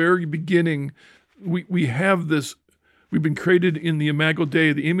from the very beginning, we have this. We've been created in the Imago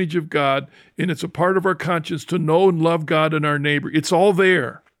Dei, the image of God, and it's a part of our conscience to know and love God and our neighbor. It's all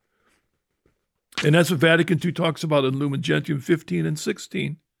there. And that's what Vatican II talks about in Lumen Gentium 15 and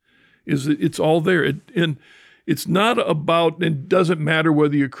 16, is that it's all there. And it's not about, it doesn't matter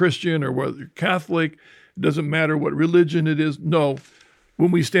whether you're Christian or whether you're Catholic, it doesn't matter what religion it is. No,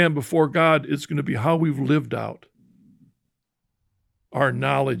 when we stand before God, it's going to be how we've lived out our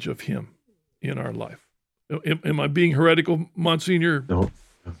knowledge of Him in our life. Am I being heretical, Monsignor?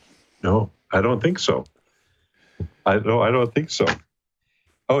 No, I don't think so. I don't think so.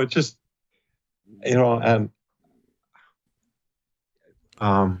 Oh, it's just, and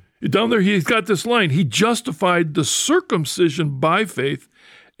down there, he's got this line. He justified the circumcision by faith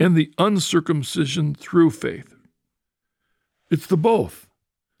and the uncircumcision through faith. It's the both.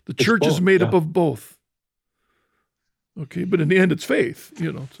 The church is made up of both. Okay, but in the end, it's faith,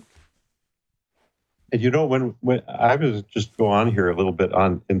 And when I was just go on here a little bit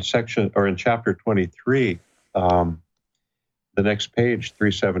in chapter 23, the next page,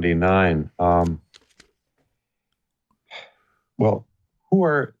 379. Well, who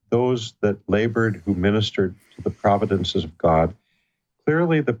are those that labored, who ministered to the providences of God?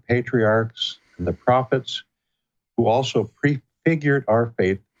 Clearly, the patriarchs and the prophets, who also prefigured our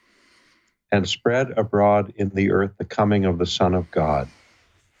faith and spread abroad in the earth the coming of the Son of God,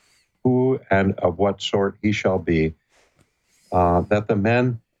 who and of what sort he shall be, that the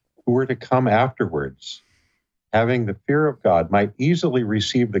men who were to come afterwards, having the fear of God, might easily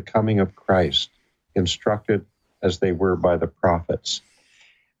receive the coming of Christ, instructed as they were by the prophets.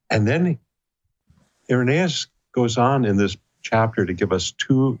 And then Irenaeus goes on in this chapter to give us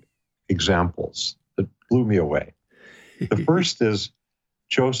two examples that blew me away. The first is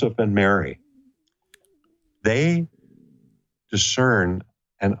Joseph and Mary. They discern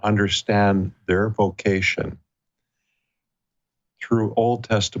and understand their vocation through Old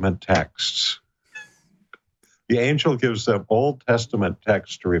Testament texts. The angel gives them Old Testament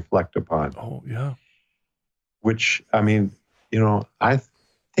texts to reflect upon. Oh, yeah. Which, I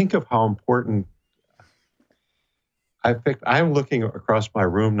think of how important. I'm looking across my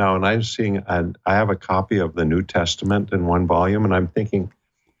room now, and I'm seeing, and I have a copy of the New Testament in one volume, and I'm thinking,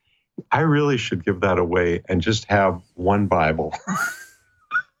 I really should give that away and just have one Bible.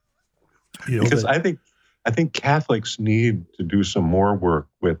 Because I think Catholics need to do some more work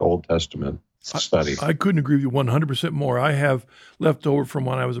with Old Testament study. I couldn't agree with you 100% more. I have left over from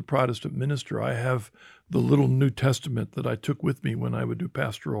when I was a Protestant minister. I have the little New Testament that I took with me when I would do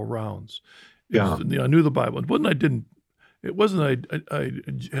pastoral rounds. I knew the Bible. It wasn't I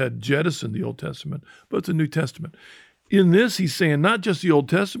had jettisoned the Old Testament, but it's a New Testament. In this, he's saying not just the Old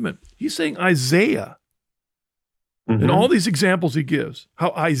Testament, he's saying Isaiah. And all these examples he gives,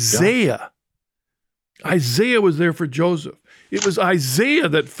 how Isaiah was there for Joseph. It was Isaiah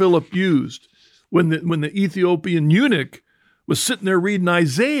that Philip used when the Ethiopian eunuch was sitting there reading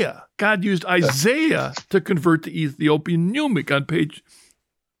Isaiah. God used Isaiah to convert the Ethiopian eunuch on page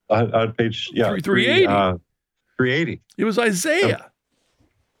 380. 380. 380. It was Isaiah.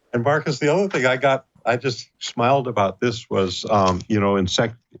 And Marcus, the other thing I just smiled about this was, in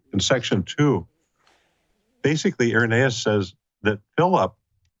section 2, basically Irenaeus says that Philip,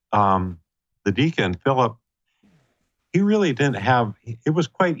 the deacon, Philip, he really didn't have, it was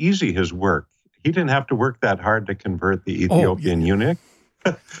quite easy, his work. He didn't have to work that hard to convert the Ethiopian eunuch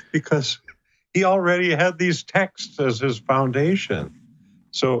because he already had these texts as his foundation.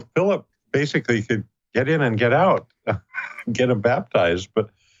 So Philip basically could get in and get out, get him baptized. But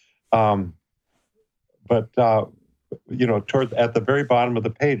at the very bottom of the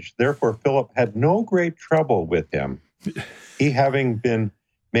page, therefore Philip had no great trouble with him, he having been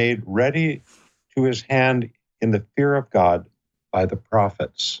made ready to his hand in the fear of God by the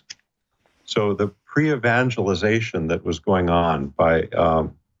prophets. So the pre-evangelization that was going on by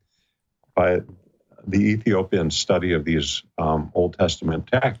the Ethiopian study of these Old Testament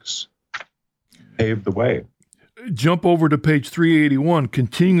texts paved the way. Jump over to page 381.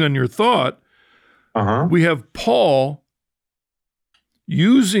 Continuing on your thought, we have Paul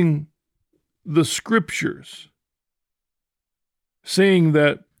using the scriptures, saying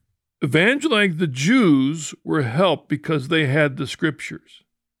that evangelizing the Jews were helped because they had the scriptures.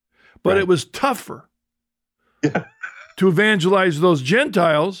 But it was tougher to evangelize those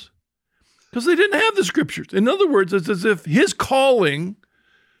Gentiles because they didn't have the scriptures. In other words, it's as if his calling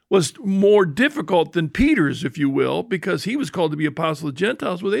was more difficult than Peter's, if you will, because he was called to be apostle of the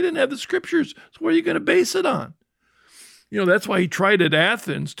Gentiles. Well, they didn't have the scriptures. So what are you going to base it on? That's why he tried at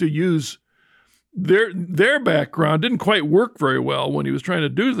Athens to use their background. Didn't quite work very well when he was trying to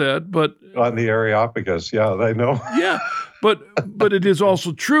do that, but on the Areopagus, I know. But it is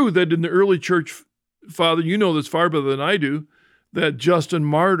also true that in the early church, Father, you know this far better than I do, that Justin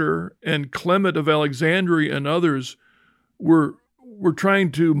Martyr and Clement of Alexandria and others were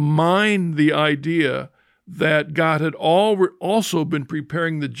trying to mine the idea that God had also been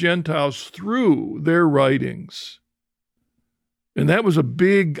preparing the Gentiles through their writings. And that was a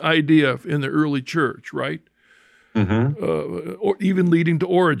big idea in the early church, right? Or even leading to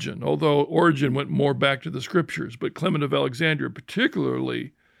Origen, although Origen went more back to the scriptures. But Clement of Alexandria,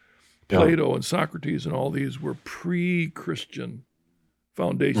 particularly Plato and Socrates and all these, were pre-Christian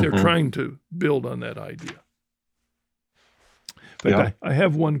foundations. They're trying to build on that idea. But I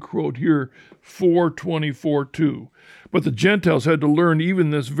have one quote here, 4:24-2. But the Gentiles had to learn even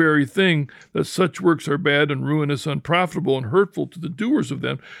this very thing, that such works are bad and ruinous, unprofitable, and hurtful to the doers of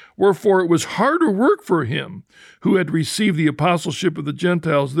them. Wherefore it was harder work for him who had received the apostleship of the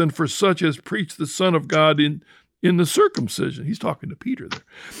Gentiles than for such as preached the Son of God in the circumcision. He's talking to Peter there.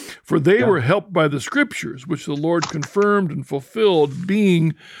 For they were helped by the scriptures, which the Lord confirmed and fulfilled,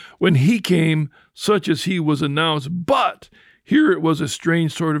 being, when he came, such as he was announced. But here it was a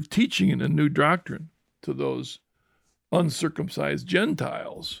strange sort of teaching and a new doctrine to those uncircumcised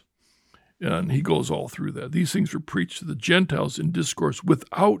Gentiles. And he goes all through that. These things were preached to the Gentiles in discourse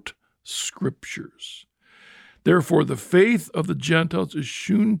without scriptures. Therefore, the faith of the Gentiles is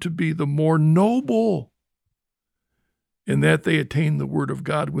shewn to be the more noble, in that they attain the word of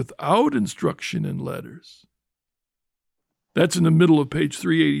God without instruction in letters. That's in the middle of page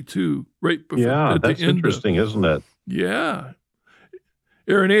 382, right before at that's the end. Interesting, isn't it? Yeah.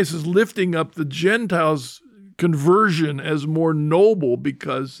 Irenaeus is lifting up the Gentiles' conversion as more noble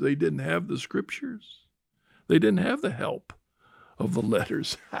because they didn't have the scriptures. They didn't have the help of the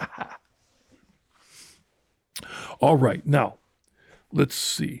letters. All right, now, let's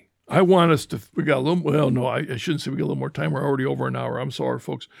see. I want us to, we got a little, well, no, I shouldn't say we got a little more time. We're already over an hour. I'm sorry,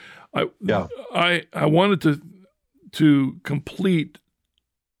 folks. I wanted to complete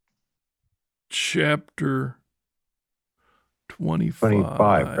chapter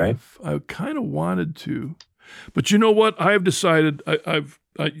 25, right? I kind of wanted to, but you know what? I have decided I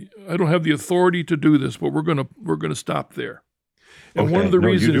don't have the authority to do this, but we're gonna stop there. And one of the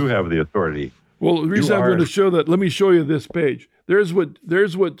reasons you do have the authority. Well, the reason I'm going to show that, let me show you this page. There's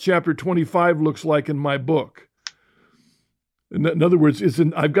what chapter 25 looks like in my book. In other words,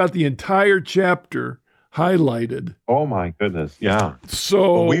 I've got the entire chapter highlighted. Oh my goodness, yeah.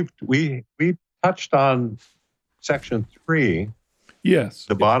 So we touched on section 3. Yes.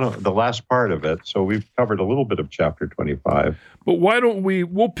 The last part of it. So we've covered a little bit of chapter 25. But why don't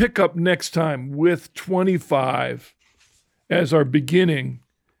we'll pick up next time with 25 as our beginning,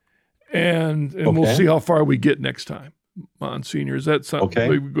 and we'll see how far we get next time, Monsignor. Does that sound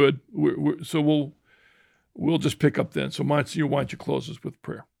good? So we'll just pick up then. So Monsignor, why don't you close us with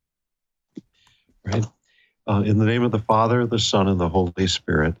prayer? Right. In the name of the Father, the Son, and the Holy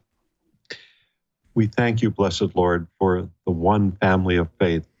Spirit, we thank you, blessed Lord, for the one family of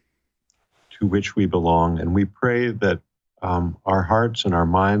faith to which we belong. And we pray that our hearts and our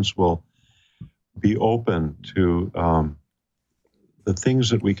minds will be open to the things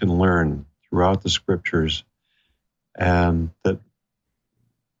that we can learn throughout the scriptures, and that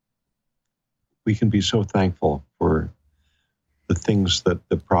we can be so thankful for the things that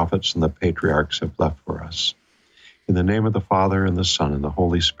the prophets and the patriarchs have left for us. In the name of the Father, and the Son, and the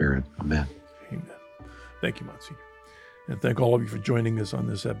Holy Spirit. Amen. Amen. Thank you, Monsignor. And thank all of you for joining us on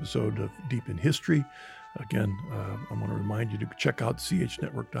this episode of Deep in History. Again, I want to remind you to check out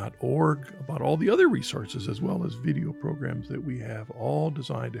chnetwork.org about all the other resources, as well as video programs that we have, all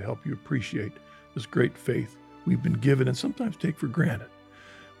designed to help you appreciate this great faith we've been given and sometimes take for granted.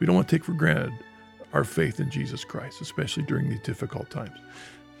 We don't want to take for granted our faith in Jesus Christ, especially during these difficult times.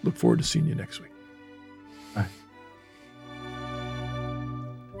 Look forward to seeing you next week.